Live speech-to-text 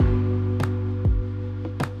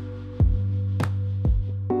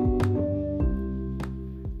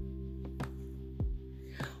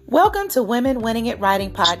Welcome to Women Winning at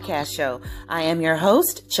Writing podcast show. I am your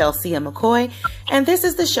host, Chelsea McCoy, and this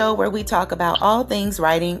is the show where we talk about all things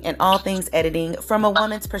writing and all things editing from a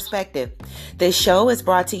woman's perspective. This show is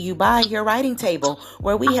brought to you by Your Writing Table,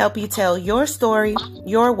 where we help you tell your story,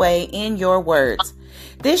 your way, in your words.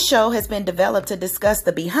 This show has been developed to discuss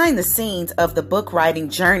the behind the scenes of the book writing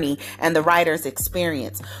journey and the writer's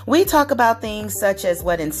experience. We talk about things such as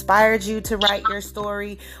what inspired you to write your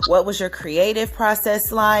story, what was your creative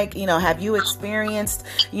process like, have you experienced,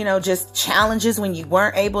 just challenges when you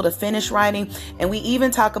weren't able to finish writing, and we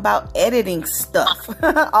even talk about editing stuff,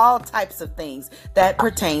 all types of things that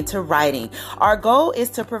pertain to writing. Our goal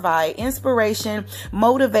is to provide inspiration,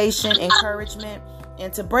 motivation, encouragement,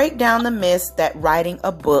 and to break down the myths that writing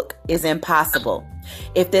a book is impossible.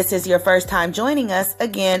 If this is your first time joining us,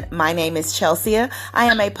 again, my name is Chelsea. I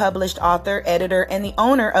am a published author, editor, and the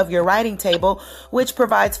owner of Your Writing Table, which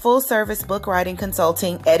provides full-service book writing,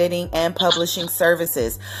 consulting, editing, and publishing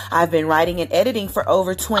services. I've been writing and editing for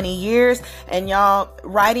over 20 years, and y'all,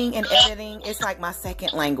 writing and editing is like my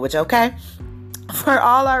second language, okay? For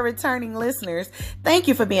all our returning listeners, thank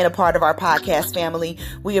you for being a part of our podcast family.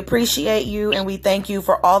 We appreciate you and we thank you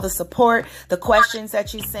for all the support, the questions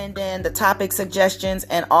that you send in, the topic suggestions,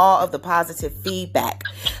 and all of the positive feedback.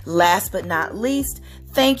 Last but not least,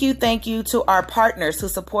 thank you to our partners who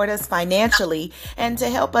support us financially and to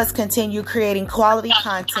help us continue creating quality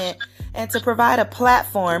content and to provide a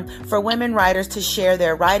platform for women writers to share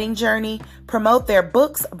their writing journey, promote their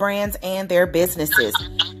books, brands, and their businesses.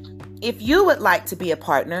 If you would like to be a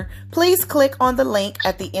partner, please click on the link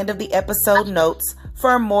at the end of the episode notes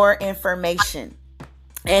for more information.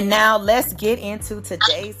 And now let's get into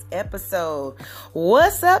today's episode.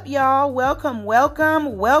 What's up, y'all? Welcome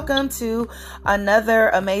to another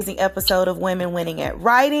amazing episode of Women Winning at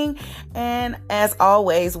Writing. And as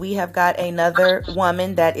always, we have got another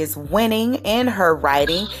woman that is winning in her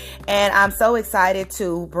writing. And I'm so excited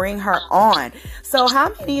to bring her on. So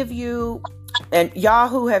how many of you, and y'all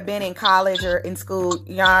who have been in college or in school,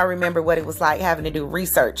 y'all remember what it was like having to do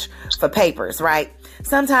research for papers, right?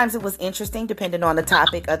 Sometimes it was interesting depending on the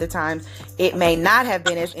topic. Other times it may not have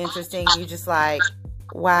been as interesting. You just like,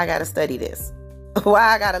 why I got to study this? Why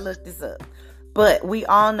I got to look this up? But we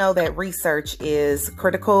all know that research is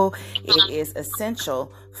critical. It is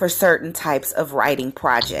essential for certain types of writing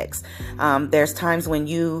projects. There's times when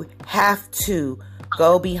you have to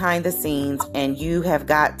go behind the scenes and you have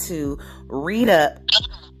got to read up,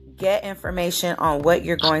 get information on what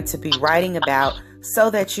you're going to be writing about so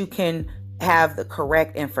that you can have the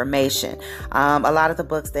correct information. A lot of the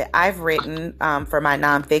books that I've written for my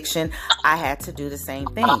nonfiction, I had to do the same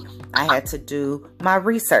thing. I had to do my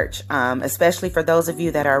research, especially for those of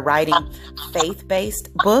you that are writing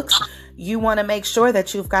faith-based books. You want to make sure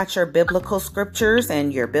that you've got your biblical scriptures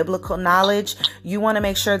and your biblical knowledge. You want to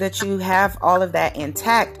make sure that you have all of that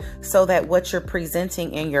intact so that what you're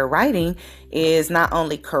presenting in your writing is not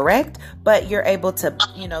only correct, but you're able to,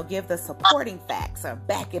 give the supporting facts or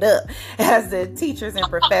back it up, as the teachers and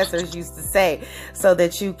professors used to say, so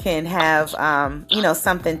that you can have,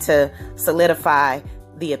 something to solidify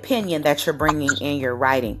the opinion that you're bringing in your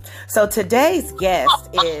writing. So today's guest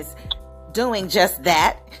is doing just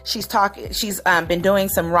that. She's been doing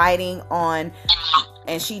some writing on,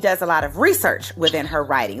 and she does a lot of research within her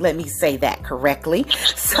writing. Let me say that correctly.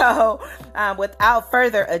 So without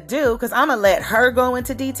further ado, because I'm going to let her go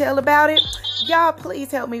into detail about it, y'all please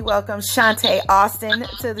help me welcome Shawnte Austin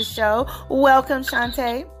to the show. Welcome,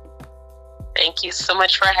 Shawnte. Thank you so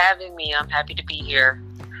much for having me. I'm happy to be here.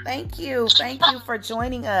 Thank you for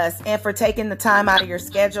joining us and for taking the time out of your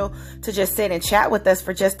schedule to just sit and chat with us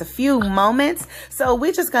for just a few moments. So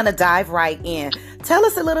we're just going to dive right in. Tell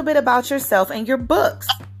us a little bit about yourself and your books.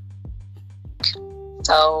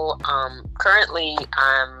 So currently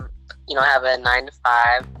I'm, have a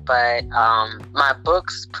 9-to-5, but my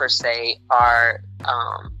books per se are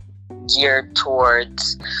geared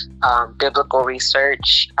towards biblical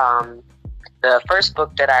research. The first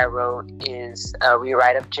book that I wrote is a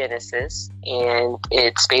rewrite of Genesis, and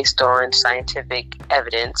it's based on scientific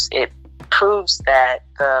evidence. It proves that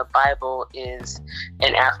the Bible is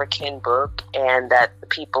an African book and that the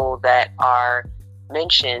people that are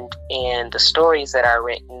mentioned and the stories that are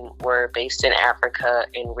written were based in Africa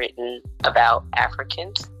and written about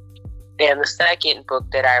Africans. And the second book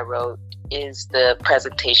that I wrote is the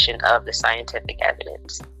presentation of the scientific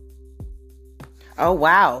evidence. Oh,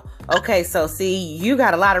 wow. Okay, so see, you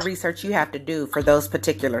got a lot of research you have to do for those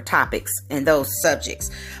particular topics and those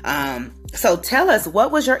subjects. So tell us,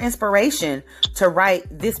 what was your inspiration to write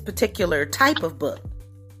this particular type of book?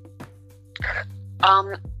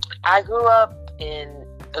 I grew up in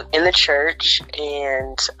in the church,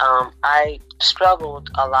 and I struggled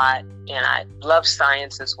a lot, and I love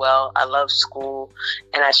science as well. I love school,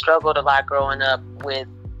 and I struggled a lot growing up with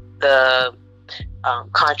the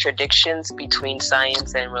contradictions between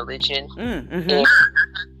science and religion. Mm-hmm. And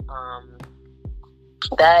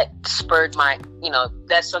that spurred my,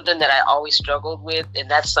 that's something that I always struggled with, and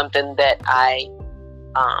that's something that I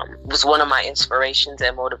was one of my inspirations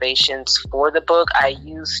and motivations for the book. I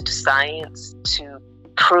used science to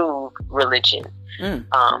prove religion. And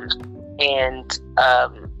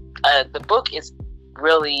the book is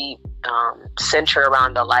really centered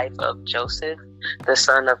around the life of Joseph, the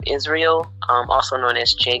son of Israel, also known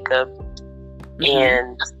as Jacob.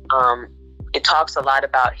 And it talks a lot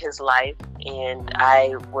about his life. And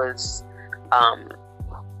I was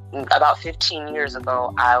about 15 years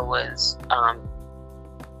ago, I was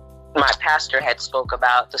my pastor had spoke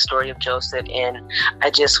about the story of Joseph, and I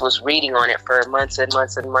just was reading on it for months and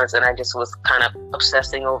months and months, and I just was kind of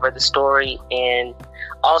obsessing over the story. And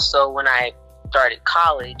also, when I started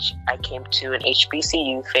college, I came to an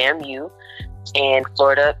HBCU, FAMU, and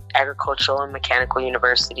Florida Agricultural and Mechanical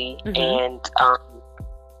University. And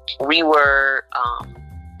we were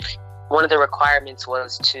one of the requirements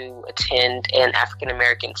was to attend an African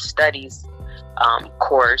American Studies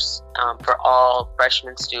course for all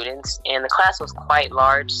freshman students, and the class was quite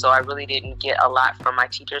large, so I really didn't get a lot from my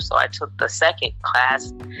teacher. So I took the second class,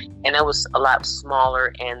 and it was a lot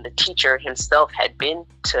smaller, and the teacher himself had been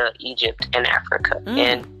to Egypt and Africa,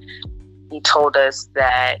 and he told us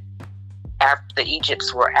that the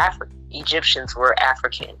Egyptians were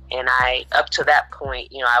African. And I, up to that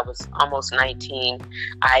point, I was almost 19.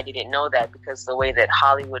 I didn't know that, because the way that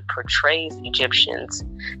Hollywood portrays Egyptians,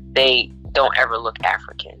 they don't ever look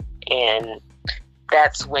African. And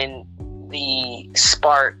that's when the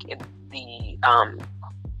spark, the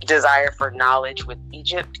desire for knowledge with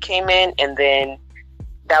Egypt came in. And then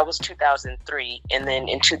that was 2003. And then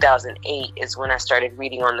in 2008 is when I started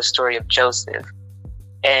reading on the story of Joseph.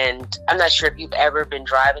 And I'm not sure if you've ever been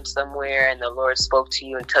driving somewhere and the Lord spoke to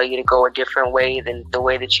you and tell you to go a different way than the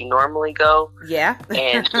way that you normally go. Yeah.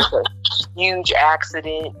 And it's a huge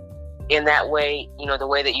accident in that way, the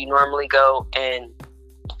way that you normally go. And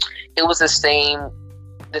it was the same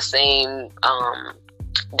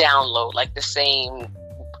download, like the same,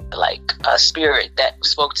 spirit that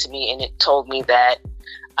spoke to me. And it told me that,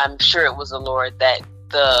 I'm sure it was the Lord, that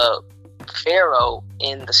the Pharaoh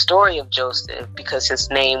in the story of Joseph, because his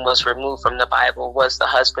name was removed from the Bible, was the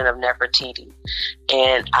husband of Nefertiti.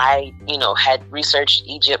 And I, had researched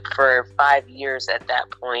Egypt for 5 years at that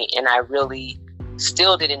point, and I really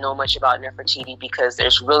still didn't know much about Nefertiti, because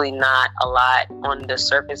there's really not a lot on the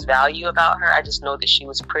surface value about her. I just know that she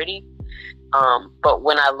was pretty. But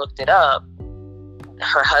when I looked it up,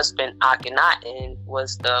 her husband Akhenaten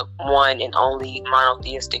was the one and only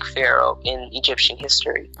monotheistic pharaoh in Egyptian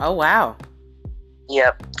history. Oh, wow.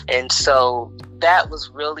 Yep. And so that was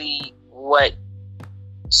really what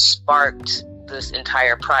sparked this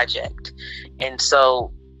entire project. And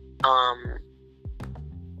so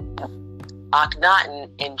Akhenaten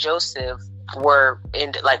and Joseph were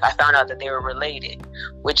I found out that they were related,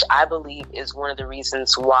 which I believe is one of the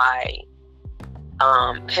reasons why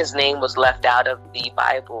his name was left out of the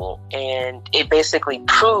Bible. And it basically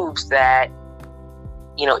proves that,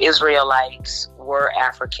 Israelites were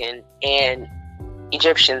African, and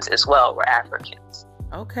Egyptians as well were Africans.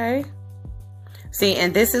 Okay. See,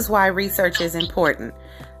 and this is why research is important.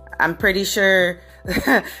 I'm pretty sure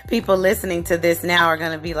people listening to this now are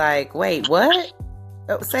going to be like, wait, what?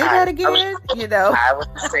 Say that again? I was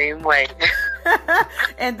the same way.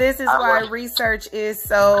 And this is why research is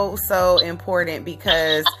so important,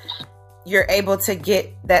 because you're able to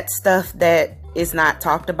get that stuff that is not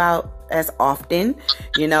talked about as often,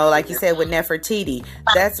 like you said with Nefertiti.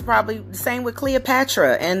 That's probably the same with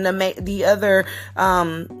Cleopatra and the other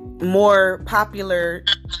more popular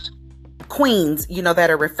queens, that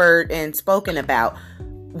are referred and spoken about.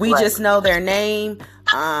 We just know their name.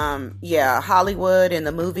 Hollywood and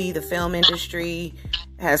the film industry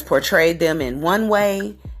has portrayed them in one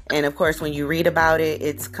way. And of course, when you read about it,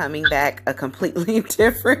 it's coming back a completely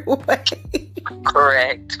different way.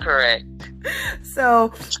 Correct.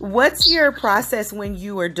 So what's your process when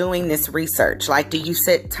you are doing this research? Do you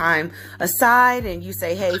set time aside and you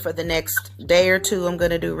say, hey, for the next day or two, I'm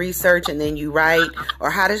going to do research, and then you write? Or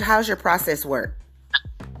how's your process work?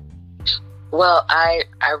 Well, I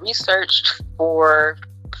researched for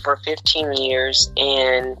 15 years,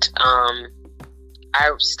 and I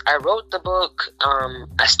wrote the book.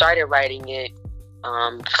 I started writing it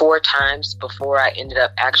 4 times before I ended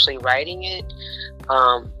up actually writing it.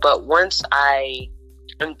 But once I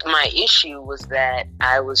my issue was that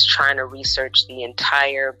I was trying to research the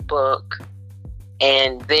entire book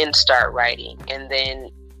and then start writing. And then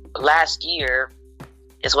last year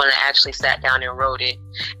is when I actually sat down and wrote it.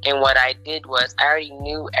 And what I did was I already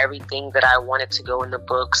knew everything that I wanted to go in the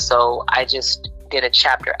book, so I just did a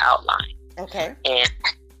chapter outline. Okay. And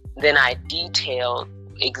then I detailed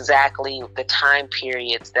exactly the time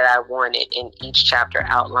periods that I wanted in each chapter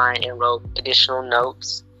outline and wrote additional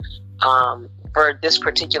notes. For this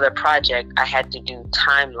particular project, I had to do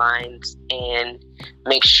timelines and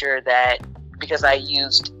make sure that, because I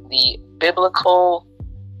used the biblical,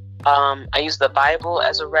 I used the Bible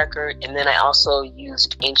as a record, and then I also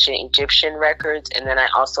used ancient Egyptian records, and then I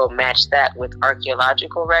also matched that with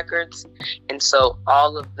archaeological records. And so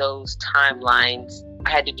all of those timelines,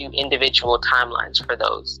 I had to do individual timelines for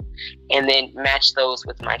those, and then match those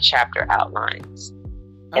with my chapter outlines.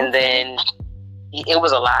 Okay. And then it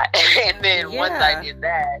was a lot. And then once I did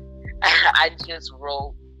that, I just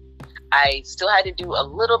wrote. I still had to do a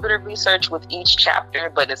little bit of research with each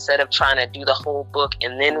chapter, but instead of trying to do the whole book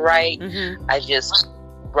and then write, I just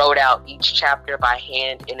wrote out each chapter by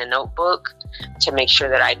hand in a notebook to make sure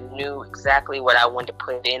that I knew exactly what I wanted to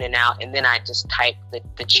put in and out. And then I just typed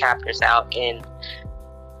the chapters out, and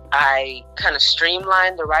I kind of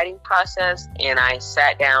streamlined the writing process. And I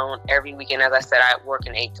sat down every weekend. As I said, I work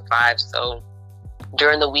an 8 to 5, so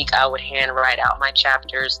during the week I would hand write out my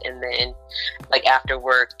chapters, and then like after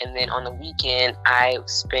work, and then on the weekend I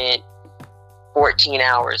spent 14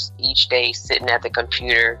 hours each day sitting at the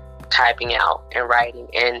computer typing out and writing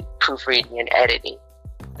and proofreading and editing.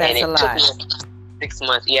 That's and a lot. Took me 6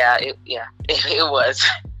 months. It was.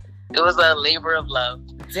 It was a labor of love.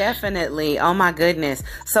 Definitely. Oh my goodness.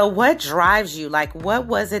 So what drives you? Like, what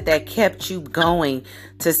was it that kept you going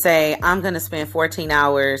to say, I'm going to spend 14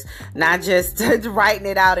 hours, not just writing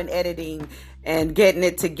it out and editing and getting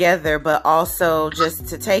it together, but also just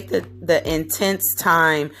to take the intense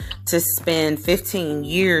time to spend 15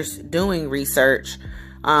 years doing research?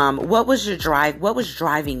 What was your drive? What was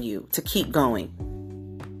driving you to keep going?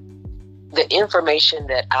 The information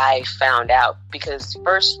that I found out, because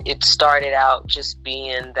first it started out just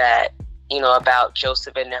being that, about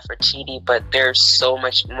Joseph and Nefertiti, but there's so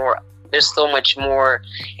much more. There's so much more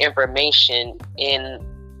information in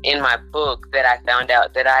my book that I found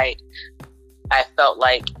out that I felt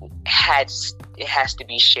like it has to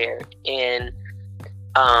be shared. And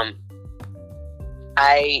I'm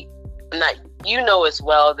not, as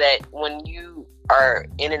well, that when you are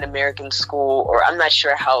in an American school, or I'm not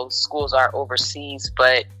sure how schools are overseas,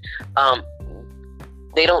 but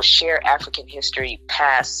they don't share African history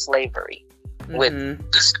past slavery with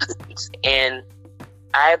the students. And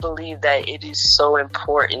I believe that it is so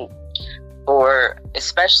important for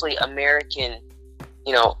especially American,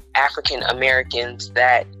 African Americans,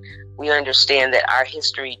 that we understand that our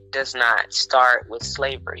history does not start with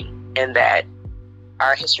slavery, and that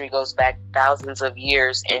our history goes back thousands of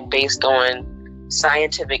years and based on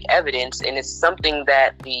scientific evidence. And it's something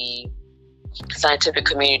that the scientific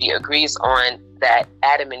community agrees on, that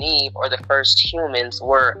Adam and Eve, or the first humans,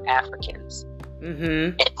 were Africans.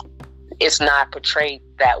 It's not portrayed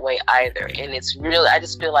that way either. And it's really, I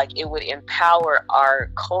just feel like it would empower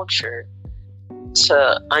our culture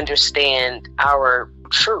to understand our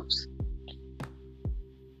truth.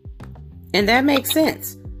 And that makes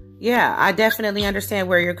sense. Yeah, I definitely understand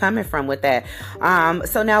where you're coming from with that.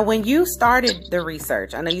 So now, when you started the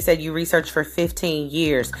research, I know you said you researched for 15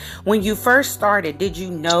 years. When you first started, did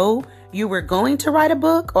you know you were going to write a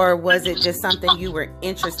book, or was it just something you were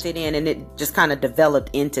interested in and it just kind of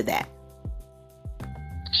developed into that?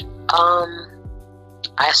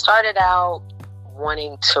 I started out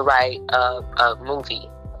wanting to write a movie.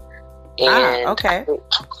 And okay.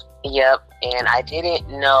 Yep. And I didn't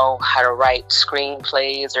know how to write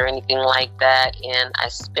screenplays or anything like that. And I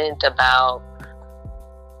spent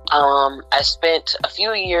a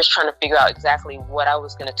few years trying to figure out exactly what I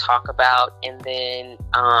was going to talk about. And then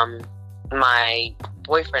my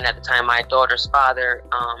boyfriend at the time, my daughter's father,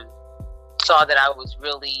 saw that I was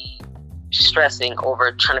really stressing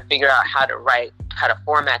over trying to figure out how to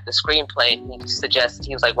format the screenplay. And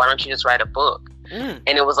he was like, why don't you just write a book? And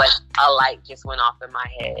it was like a light just went off in my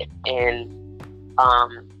head. And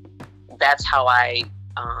that's how I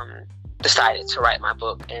decided to write my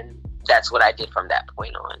book. And that's what I did from that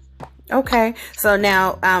point on. Okay. So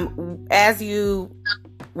now, as you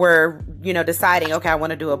were, deciding, okay, I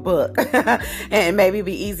want to do a book and maybe it'd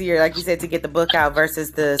be easier, like you said, to get the book out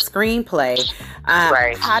versus the screenplay.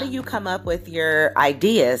 Right. How do you come up with your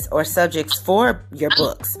ideas or subjects for your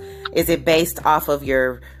books? Is it based off of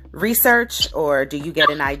your research, or do you get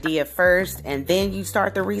an idea first and then you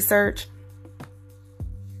start the research?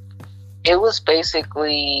 It was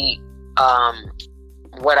basically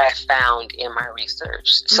what I found in my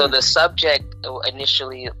research. So the subject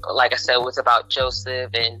initially, like I said, was about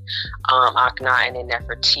Joseph and Akhenaten and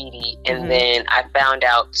Nefertiti. And then I found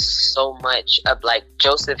out so much of, like,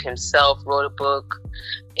 Joseph himself wrote a book.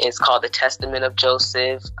 It's called The Testament of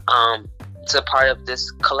Joseph. It's a part of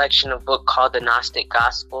this collection of book called the Gnostic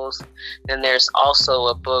Gospels. Then there's also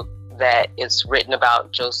a book that is written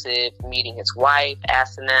about Joseph meeting his wife,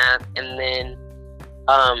 Asenath. And then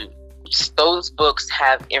those books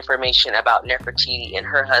have information about Nefertiti and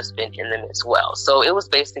her husband in them as well. So it was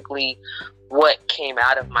basically what came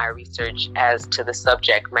out of my research as to the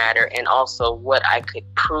subject matter, and also what I could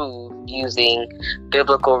prove using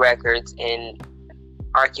biblical records and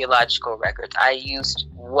archaeological records. I used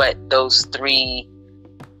what those three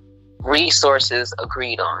resources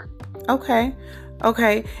agreed on. Okay.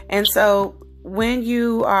 And so when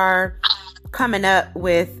you are coming up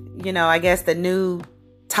with, I guess the new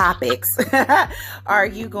topics, are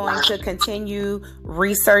you going to continue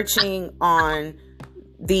researching on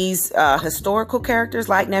these historical characters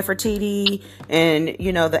like Nefertiti and,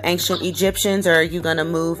 the ancient Egyptians, or are you going to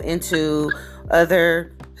move into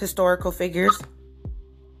other historical figures?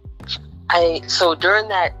 So during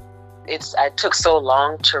that, I took so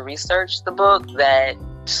long to research the book that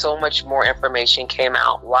so much more information came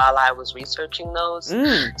out while I was researching those.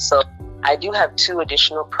 So I do have 2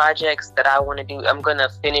 additional projects that I want to do. I'm going to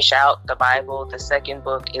finish out the Bible. The second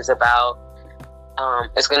book is about,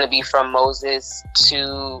 it's going to be from Moses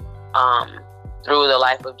to through the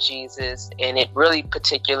life of Jesus. And it really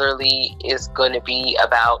particularly is going to be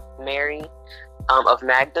about Mary of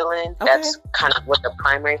Magdalene. Okay. That's kind of what the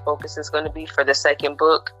primary focus is going to be for the second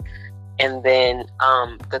book. And then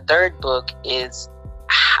the third book is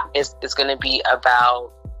going to be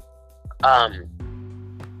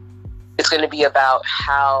about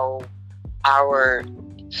how our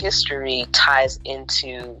history ties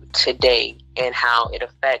into today and how it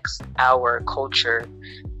affects our culture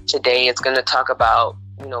today. It's going to talk about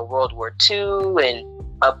World War II and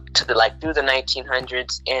up to through the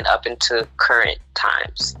 1900s and up into current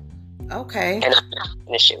times. Okay. And I'm going to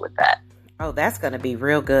finish it with that. Oh, that's going to be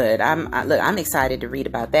real good. I'm excited to read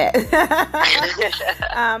about that.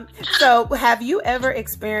 So have you ever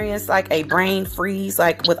experienced like a brain freeze,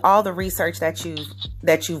 like with all the research that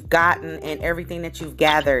you've gotten and everything that you've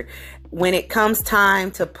gathered? When it comes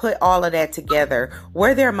time to put all of that together,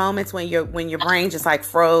 were there moments when your brain just like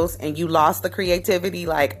froze and you lost the creativity?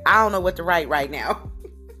 Like, I don't know what to write right now.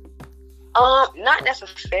 Not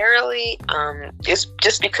necessarily. It's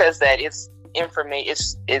just because that it's information,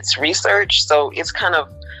 it's research, so it's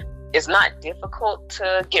not difficult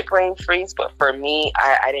to get brain freeze. But for me,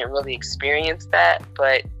 I didn't really experience that,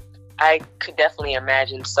 but I could definitely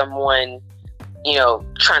imagine someone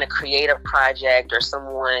trying to create a project, or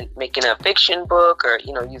someone making a fiction book, or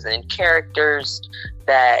using characters.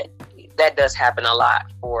 That does happen a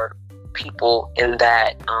lot for people in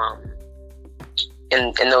that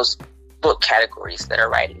in those book categories that are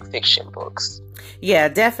writing fiction books. Yeah,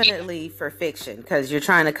 definitely for fiction, because you're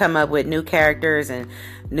trying to come up with new characters and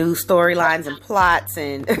new storylines and plots,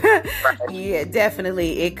 and yeah,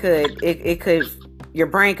 definitely it could your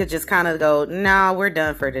brain could just kind of go, no, we're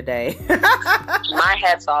done for today. My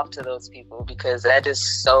hat's off to those people, because that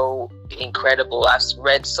is so incredible. I've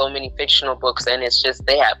read so many fictional books, and it's just,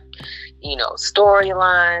 they have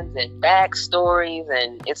storylines and backstories,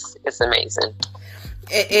 and it's amazing.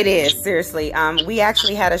 It is, seriously. We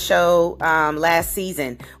actually had a show last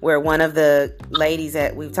season where one of the ladies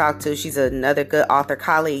that we've talked to, she's another good author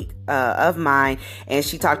colleague of mine, and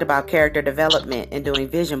she talked about character development and doing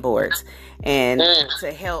vision boards, and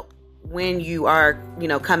to help when you are,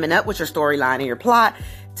 coming up with your storyline and your plot,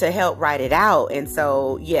 to help write it out. And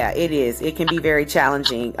so, yeah, it can be very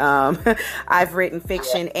challenging. I've written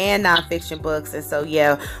fiction and nonfiction books, and so,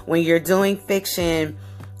 yeah, when you're doing fiction,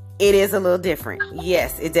 it is a little different.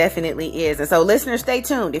 Yes, it definitely is. And so listeners, stay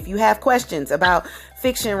tuned. If you have questions about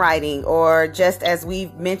fiction writing, or just as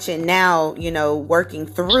we've mentioned now, working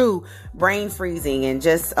through brain freezing and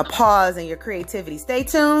just a pause in your creativity, stay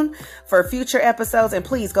tuned for future episodes. And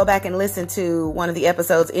please go back and listen to one of the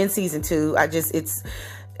episodes in season 2.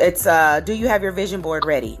 It's do you have your vision board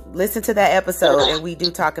ready? Listen to that episode, and we do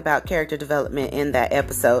talk about character development in that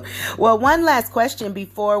episode. Well, one last question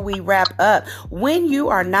before we wrap up. When you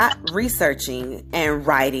are not researching and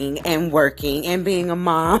writing and working and being a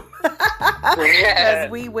mom, because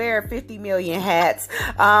we wear 50 million hats,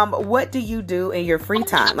 what do you do in your free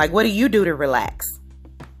time? Like, what do you do to relax?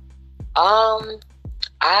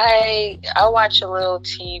 I watch a little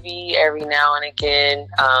TV every now and again.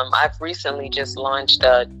 I've recently just launched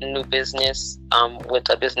a new business with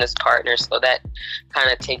a business partner, so that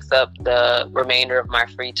kind of takes up the remainder of my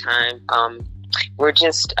free time.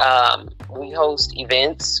 We host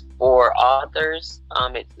events for authors.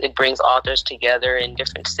 It brings authors together in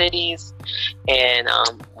different cities, and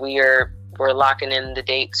we're locking in the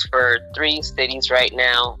dates for 3 cities right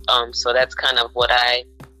now. So that's kind of what I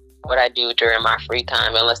do during my free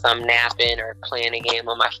time, unless I'm napping or playing a game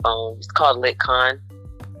on my phone. It's called LitCon.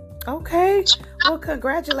 Okay. Well,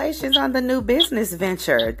 congratulations on the new business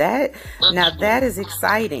venture. Now that is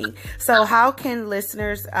exciting. So how can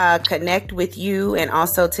listeners connect with you and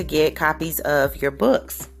also to get copies of your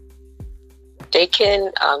books? They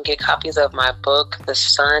can get copies of my book, The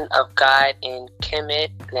Son of God in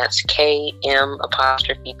Kemet. That's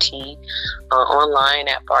KM''T, online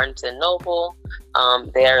at Barnes & Noble.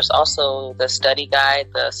 There's also the study guide,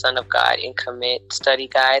 The Son of God in Kemet study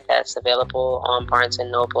guide, that's available on Barnes &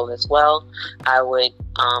 Noble as well. I would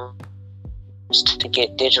to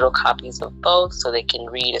get digital copies of both so they can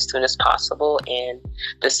read as soon as possible. And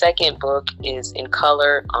the second book is in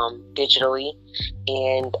color digitally,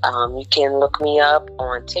 and you can look me up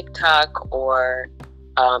on TikTok or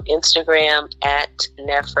Instagram at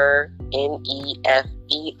Nefer,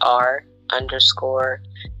 Nefer _Neferu,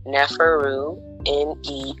 Neferu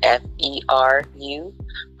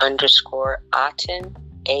 _Aten,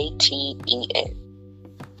 Aten.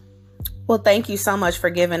 Well, thank you so much for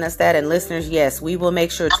giving us that. And listeners, yes, we will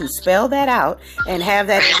make sure to spell that out and have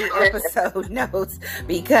that in the episode notes,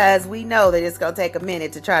 because we know that it's going to take a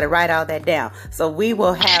minute to try to write all that down. So we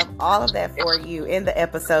will have all of that for you in the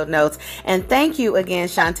episode notes. And thank you again,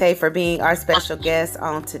 Shawnte, for being our special guest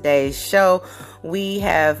on today's show. We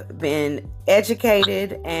have been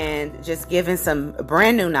educated and just given some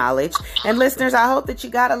brand new knowledge. And listeners, I hope that you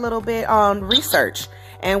got a little bit on research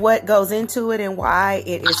and what goes into it and why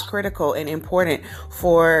it is critical and important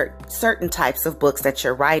for certain types of books that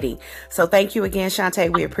you're writing. So thank you again,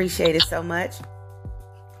 Shawnte. We appreciate it so much.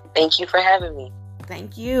 Thank you for having me.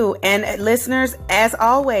 Thank you. And listeners, as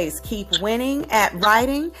always, keep winning at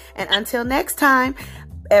writing. And until next time,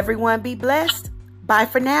 everyone be blessed. Bye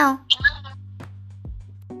for now.